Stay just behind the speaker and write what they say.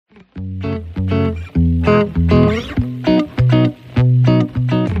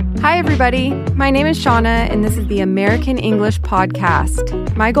everybody. My name is Shauna, and this is the American English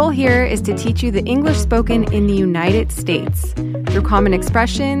Podcast. My goal here is to teach you the English spoken in the United States through common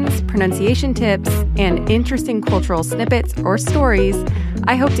expressions, pronunciation tips, and interesting cultural snippets or stories.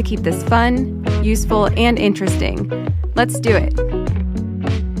 I hope to keep this fun, useful, and interesting. Let's do it.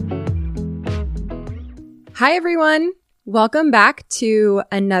 Hi, everyone. Welcome back to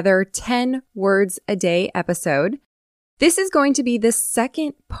another 10 Words a Day episode. This is going to be the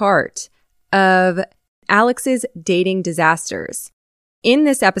second part of Alex's dating disasters. In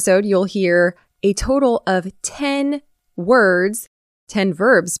this episode, you'll hear a total of 10 words, 10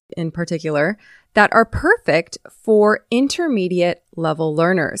 verbs in particular, that are perfect for intermediate level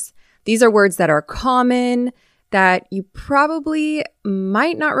learners. These are words that are common, that you probably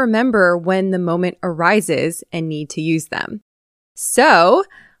might not remember when the moment arises and need to use them. So,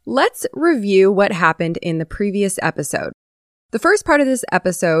 let's review what happened in the previous episode. The first part of this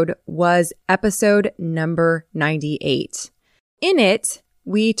episode was episode number 98. In it,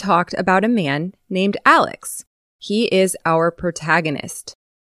 we talked about a man named Alex. He is our protagonist.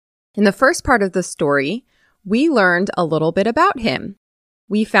 In the first part of the story, we learned a little bit about him.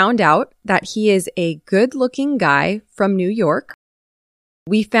 We found out that he is a good-looking guy from New York.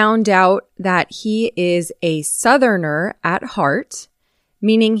 We found out that he is a Southerner at heart,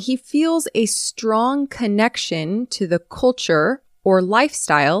 meaning he feels a strong connection to the culture or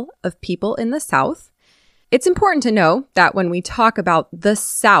lifestyle of people in the South. It's important to know that when we talk about the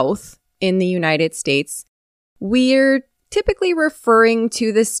South in the United States, we're typically referring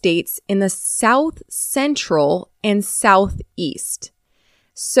to the states in the South Central and Southeast.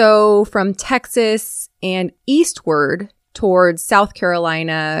 So from Texas and eastward towards South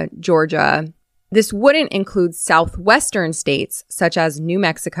Carolina, Georgia, this wouldn't include southwestern states such as New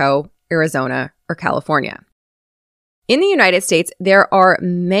Mexico, Arizona, or California. In the United States, there are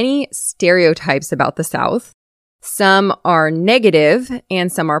many stereotypes about the South. Some are negative and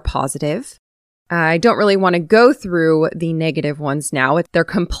some are positive. I don't really want to go through the negative ones now. They're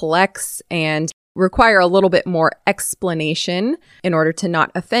complex and require a little bit more explanation in order to not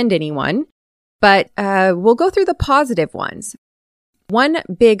offend anyone. But we'll go through the positive ones. One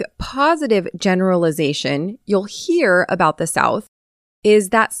big positive generalization you'll hear about the South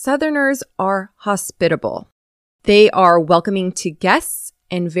is that Southerners are hospitable. They are welcoming to guests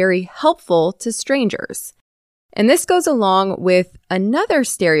and very helpful to strangers. And this goes along with another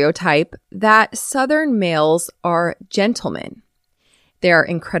stereotype that Southern males are gentlemen. They are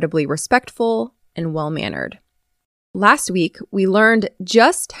incredibly respectful and well-mannered. Last week, we learned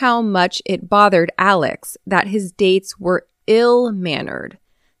just how much it bothered Alex that his dates were ill-mannered.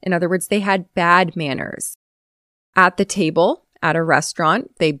 In other words, they had bad manners. At the table, at a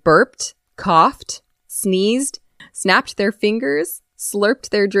restaurant, they burped, coughed, sneezed, snapped their fingers, slurped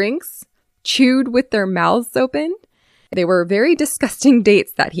their drinks, chewed with their mouths open. They were very disgusting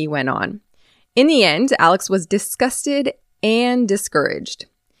dates that he went on. In the end, Alex was disgusted and discouraged.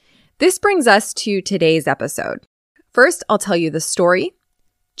 This brings us to today's episode. First, I'll tell you the story.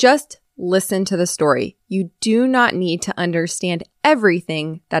 Just listen to the story. You do not need to understand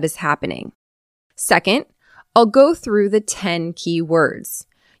everything that is happening. Second, I'll go through the 10 key words.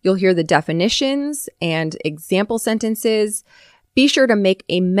 You'll hear the definitions and example sentences. Be sure to make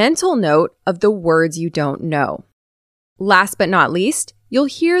a mental note of the words you don't know. Last but not least, you'll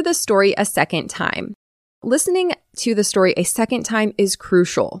hear the story a second time. Listening to the story a second time is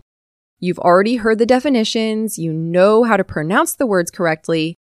crucial. You've already heard the definitions. You know how to pronounce the words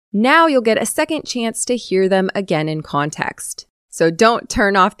correctly. Now you'll get a second chance to hear them again in context. So don't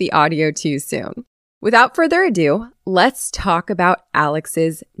turn off the audio too soon. Without further ado, let's talk about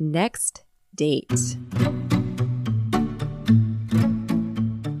Alex's next date.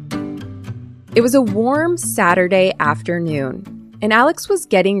 It was a warm Saturday afternoon, and Alex was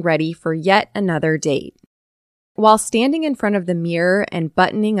getting ready for yet another date. While standing in front of the mirror and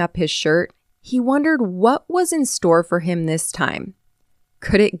buttoning up his shirt, he wondered what was in store for him this time.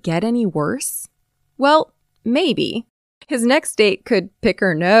 Could it get any worse? Well, maybe. His next date could pick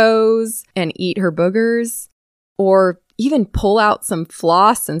her nose and eat her boogers, or even pull out some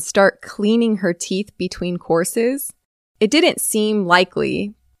floss and start cleaning her teeth between courses. It didn't seem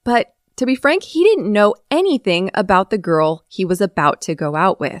likely, but to be frank, he didn't know anything about the girl he was about to go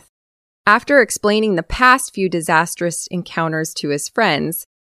out with. After explaining the past few disastrous encounters to his friends,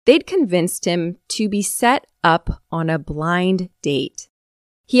 they'd convinced him to be set up on a blind date.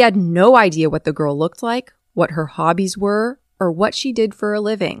 He had no idea what the girl looked like, what her hobbies were, or what she did for a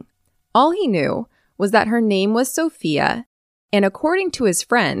living. All he knew was that her name was Sophia, and according to his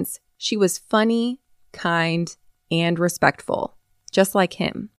friends, she was funny, kind, and respectful, just like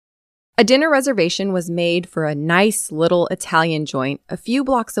him. A dinner reservation was made for a nice little Italian joint a few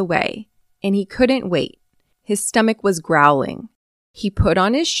blocks away, and he couldn't wait. His stomach was growling. He put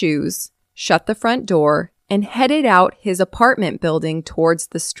on his shoes, shut the front door, and headed out his apartment building towards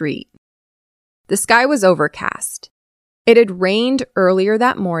the street. The sky was overcast. It had rained earlier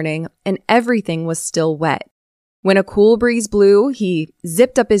that morning, and everything was still wet. When a cool breeze blew, he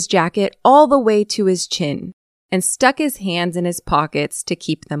zipped up his jacket all the way to his chin and stuck his hands in his pockets to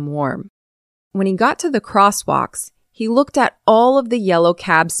keep them warm. When he got to the crosswalks, he looked at all of the yellow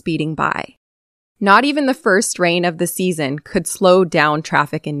cabs speeding by. Not even the first rain of the season could slow down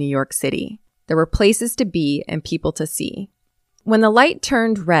traffic in New York City. There were places to be and people to see. When the light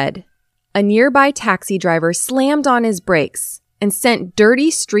turned red, a nearby taxi driver slammed on his brakes and sent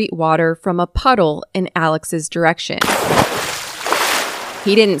dirty street water from a puddle in Alex's direction.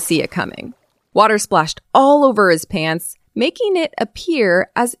 He didn't see it coming. Water splashed all over his pants, making it appear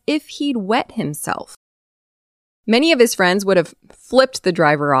as if he'd wet himself. Many of his friends would have flipped the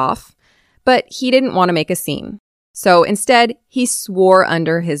driver off, but he didn't want to make a scene. So instead, he swore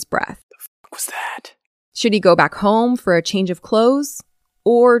under his breath. The fuck was that? Should he go back home for a change of clothes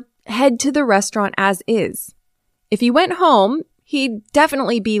or head to the restaurant as is? If he went home, he'd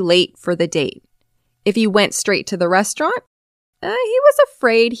definitely be late for the date. If he went straight to the restaurant, he was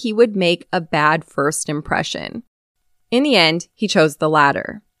afraid he would make a bad first impression. In the end, he chose the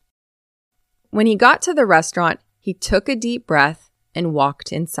latter. When he got to the restaurant, he took a deep breath and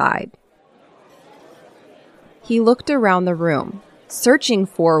walked inside. He looked around the room, searching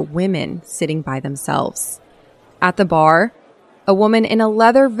for women sitting by themselves. At the bar, a woman in a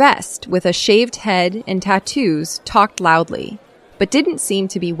leather vest with a shaved head and tattoos talked loudly, but didn't seem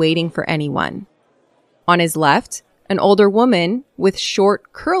to be waiting for anyone. On his left, an older woman with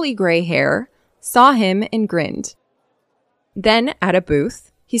short, curly gray hair saw him and grinned. Then, at a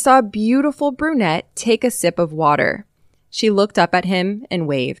booth, he saw a beautiful brunette take a sip of water. She looked up at him and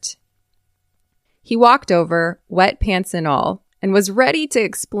waved. He walked over, wet pants and all, and was ready to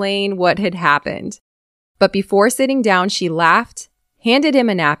explain what had happened. But before sitting down, she laughed, handed him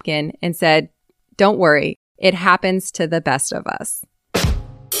a napkin, and said, "Don't worry, it happens to the best of us."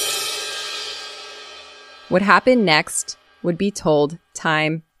 What happened next would be told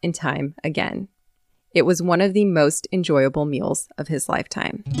time and time again. It was one of the most enjoyable meals of his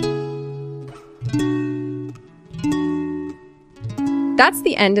lifetime. That's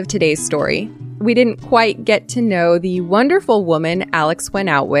the end of today's story. We didn't quite get to know the wonderful woman Alex went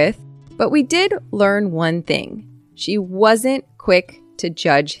out with, but we did learn one thing. She wasn't quick to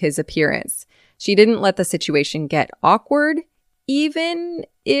judge his appearance. She didn't let the situation get awkward, even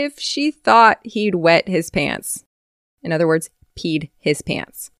if she thought he'd wet his pants. In other words, peed his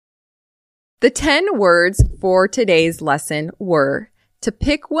pants. The 10 words for today's lesson were to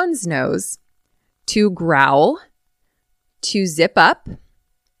pick one's nose, to growl, to zip up,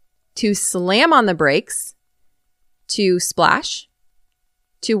 to slam on the brakes, to splash,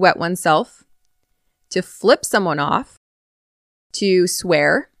 to wet oneself, to flip someone off, to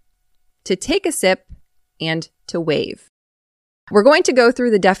swear, to take a sip, and to wave. We're going to go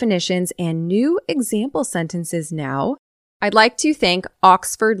through the definitions and new example sentences now. I'd like to thank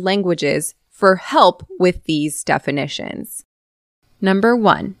Oxford Languages for help with these definitions. Number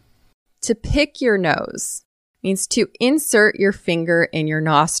 1, to pick your nose means to insert your finger in your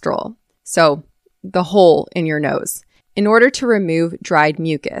nostril, so the hole in your nose, in order to remove dried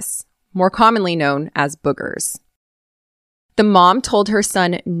mucus, more commonly known as boogers. The mom told her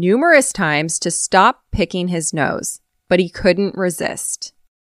son numerous times to stop picking his nose, but he couldn't resist.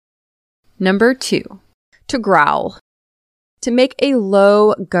 Number 2, to growl, to make a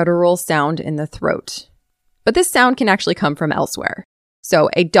low guttural sound in the throat. But this sound can actually come from elsewhere. So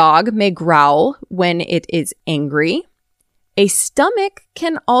a dog may growl when it is angry. A stomach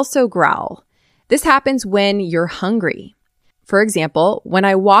can also growl. This happens when you're hungry. For example, when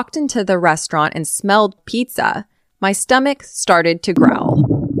I walked into the restaurant and smelled pizza, my stomach started to growl.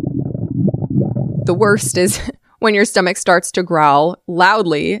 The worst is when your stomach starts to growl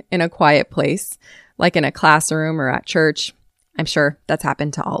loudly in a quiet place, like in a classroom or at church. I'm sure that's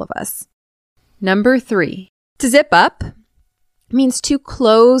happened to all of us. Number 3, to zip up means to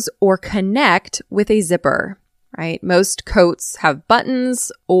close or connect with a zipper, right? Most coats have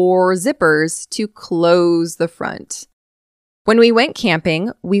buttons or zippers to close the front. When we went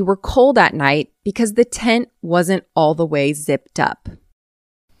camping, we were cold at night because the tent wasn't all the way zipped up.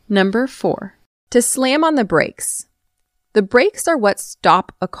 Number 4, to slam on the brakes. The brakes are what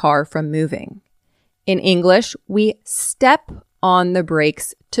stop a car from moving. In English, we step on the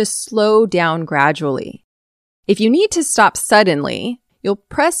brakes to slow down gradually. If you need to stop suddenly, you'll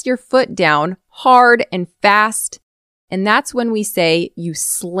press your foot down hard and fast, and that's when we say you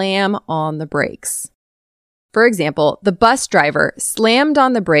slam on the brakes. For example, the bus driver slammed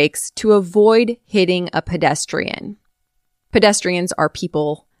on the brakes to avoid hitting a pedestrian. Pedestrians are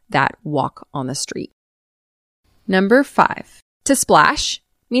people that walk on the street. Number 5. To splash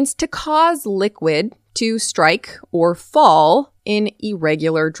means to cause liquid to strike or fall in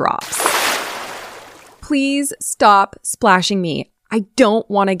irregular drops. Please stop splashing me. I don't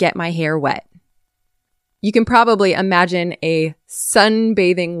want to get my hair wet. You can probably imagine a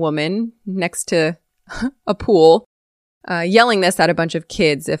sunbathing woman next to a pool yelling this at a bunch of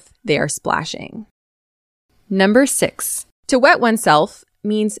kids if they are splashing. Number 6. To wet oneself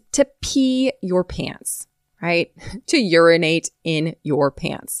means to pee your pants, right? To urinate in your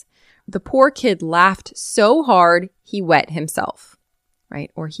pants. The poor kid laughed so hard he wet himself,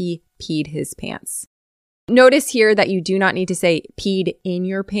 right? Or he peed his pants. Notice here that you do not need to say peed in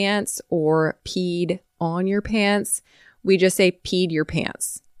your pants or peed on your pants. We just say peed your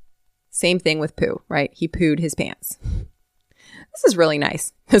pants. Same thing with poo, right? He pooed his pants. This is really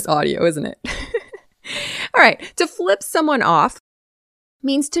nice, this audio, isn't it? All right, to flip someone off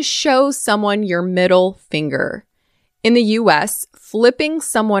means to show someone your middle finger. In the US, flipping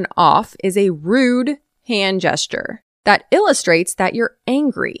someone off is a rude hand gesture that illustrates that you're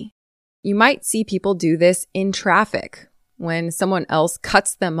angry. You might see people do this in traffic when someone else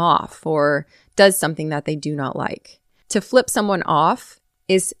cuts them off or does something that they do not like. To flip someone off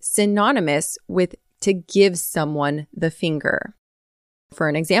is synonymous with to give someone the finger. For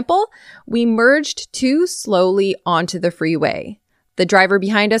an example, we merged too slowly onto the freeway. The driver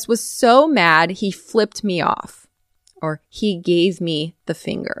behind us was so mad he flipped me off, or he gave me the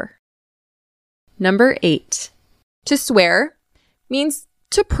finger. Number 8. To swear means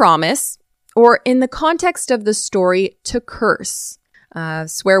to promise, or in the context of the story, to curse.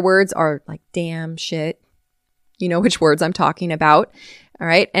 Swear words are like damn, shit. You know which words I'm talking about. All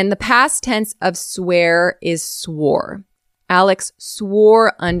right. And the past tense of swear is swore. Alex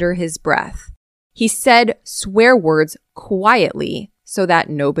swore under his breath. He said swear words quietly so that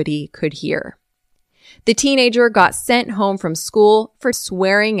nobody could hear. The teenager got sent home from school for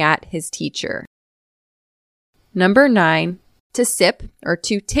swearing at his teacher. Number 9. To sip, or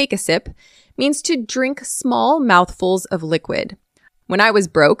to take a sip, means to drink small mouthfuls of liquid. When I was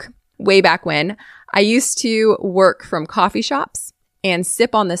broke, way back when, I used to work from coffee shops and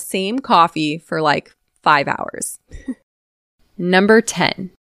sip on the same coffee for like 5 hours. Number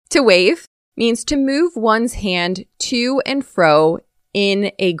 10. To wave means to move one's hand to and fro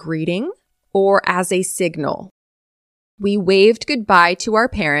in a greeting or as a signal. We waved goodbye to our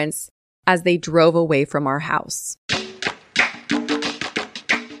parents as they drove away from our house.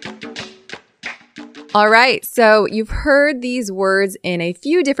 All right, so you've heard these words in a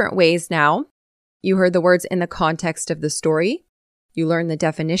few different ways now. You heard the words in the context of the story. You learned the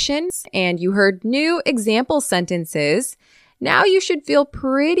definitions, and you heard new example sentences. Now you should feel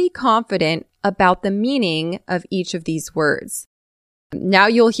pretty confident about the meaning of each of these words. Now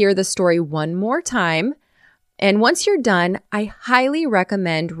you'll hear the story one more time. And once you're done, I highly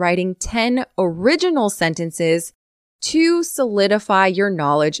recommend writing 10 original sentences to solidify your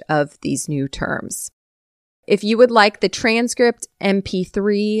knowledge of these new terms. If you would like the transcript,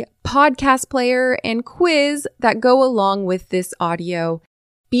 MP3, podcast player, and quiz that go along with this audio,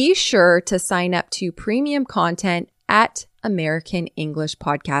 be sure to sign up to premium content at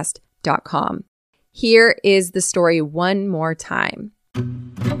AmericanEnglishPodcast.com. Here is the story one more time.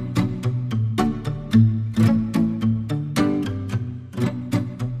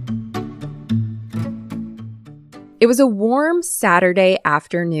 It was a warm Saturday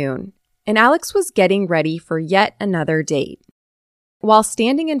afternoon, and Alex was getting ready for yet another date. While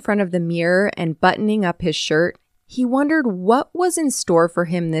standing in front of the mirror and buttoning up his shirt, he wondered what was in store for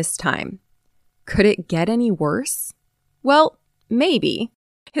him this time. Could it get any worse? Well, maybe.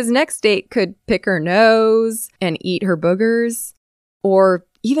 His next date could pick her nose and eat her boogers, or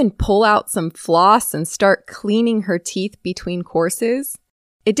even pull out some floss and start cleaning her teeth between courses.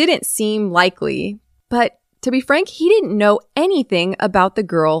 It didn't seem likely, but to be frank, he didn't know anything about the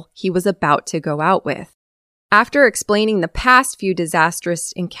girl he was about to go out with. After explaining the past few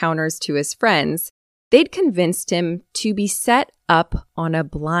disastrous encounters to his friends, they'd convinced him to be set up on a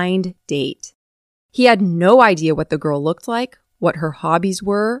blind date. He had no idea what the girl looked like, what her hobbies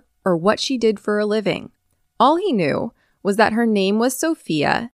were, or what she did for a living. All he knew was that her name was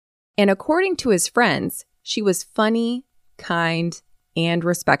Sophia, and according to his friends, she was funny, kind, and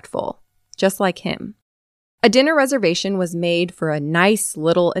respectful, just like him. A dinner reservation was made for a nice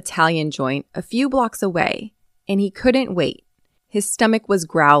little Italian joint a few blocks away, and he couldn't wait. his stomach was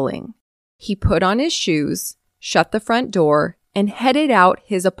growling. He put on his shoes, shut the front door, and headed out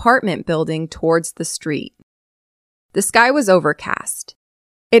his apartment building towards the street. The sky was overcast.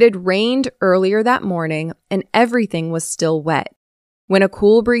 It had rained earlier that morning, and everything was still wet. When a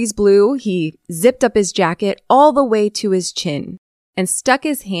cool breeze blew, he zipped up his jacket all the way to his chin and stuck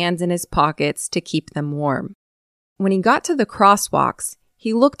his hands in his pockets to keep them warm. When he got to the crosswalks,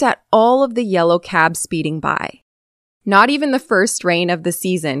 he looked at all of the yellow cabs speeding by. Not even the first rain of the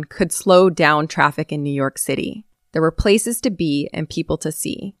season could slow down traffic in New York City. There were places to be and people to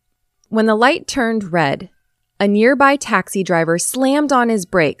see. When the light turned red, a nearby taxi driver slammed on his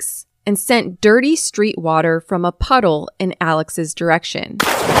brakes and sent dirty street water from a puddle in Alex's direction.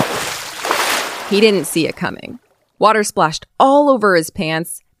 He didn't see it coming. Water splashed all over his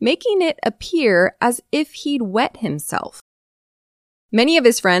pants, making it appear as if he'd wet himself. Many of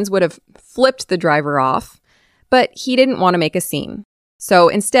his friends would have flipped the driver off, but he didn't want to make a scene. So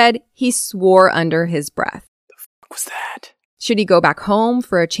instead, he swore under his breath. The fuck was that? Should he go back home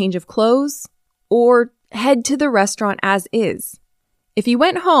for a change of clothes or head to the restaurant as is? If he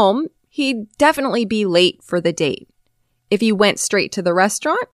went home, he'd definitely be late for the date. If he went straight to the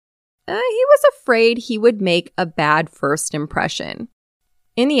restaurant, he was afraid he would make a bad first impression.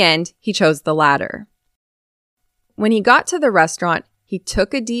 In the end, he chose the latter. When he got to the restaurant, he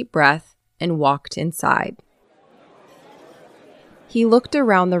took a deep breath and walked inside. He looked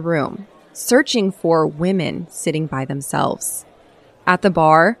around the room, searching for women sitting by themselves. At the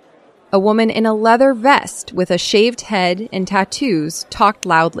bar, a woman in a leather vest with a shaved head and tattoos talked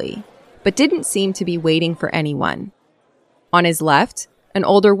loudly, but didn't seem to be waiting for anyone. On his left, an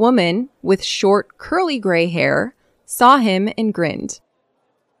older woman with short, curly gray hair saw him and grinned.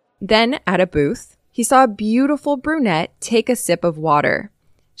 Then, at a booth, he saw a beautiful brunette take a sip of water.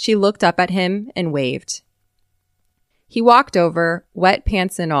 She looked up at him and waved. He walked over, wet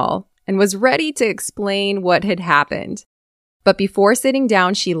pants and all, and was ready to explain what had happened. But before sitting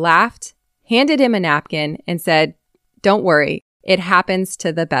down, she laughed, handed him a napkin, and said, "Don't worry, it happens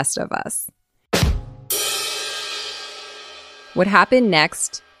to the best of us." What happened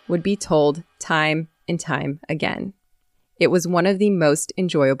next would be told time and time again. It was one of the most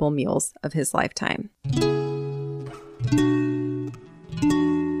enjoyable meals of his lifetime.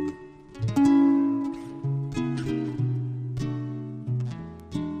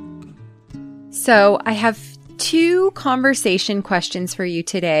 So I have 2 conversation questions for you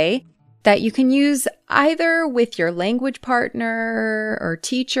today that you can use either with your language partner or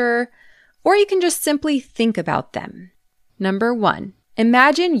teacher, or you can just simply think about them. Number 1,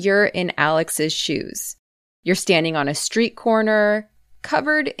 imagine you're in Alex's shoes. You're standing on a street corner,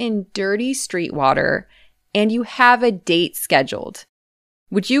 covered in dirty street water, and you have a date scheduled.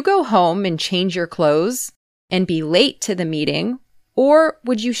 Would you go home and change your clothes and be late to the meeting, or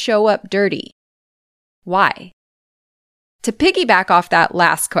would you show up dirty? Why? To piggyback off that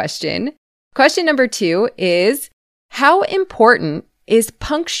last question, question number 2 is, how important is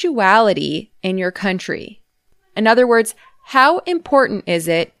punctuality in your country? In other words, how important is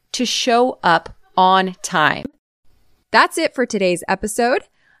it to show up on time? That's it for today's episode.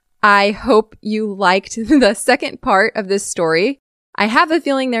 I hope you liked the second part of this story. I have a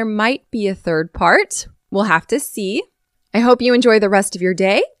feeling there might be a third part. We'll have to see. I hope you enjoy the rest of your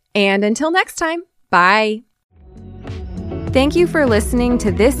day, and until next time, bye. Thank you for listening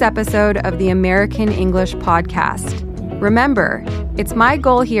to this episode of the American English Podcast. Remember, it's my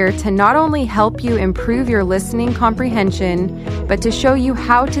goal here to not only help you improve your listening comprehension, but to show you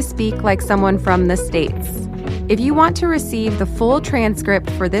how to speak like someone from the States. If you want to receive the full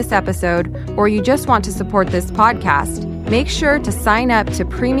transcript for this episode, or you just want to support this podcast, make sure to sign up to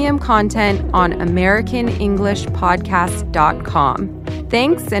premium content on AmericanEnglishPodcast.com.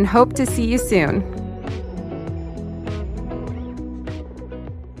 Thanks, and hope to see you soon.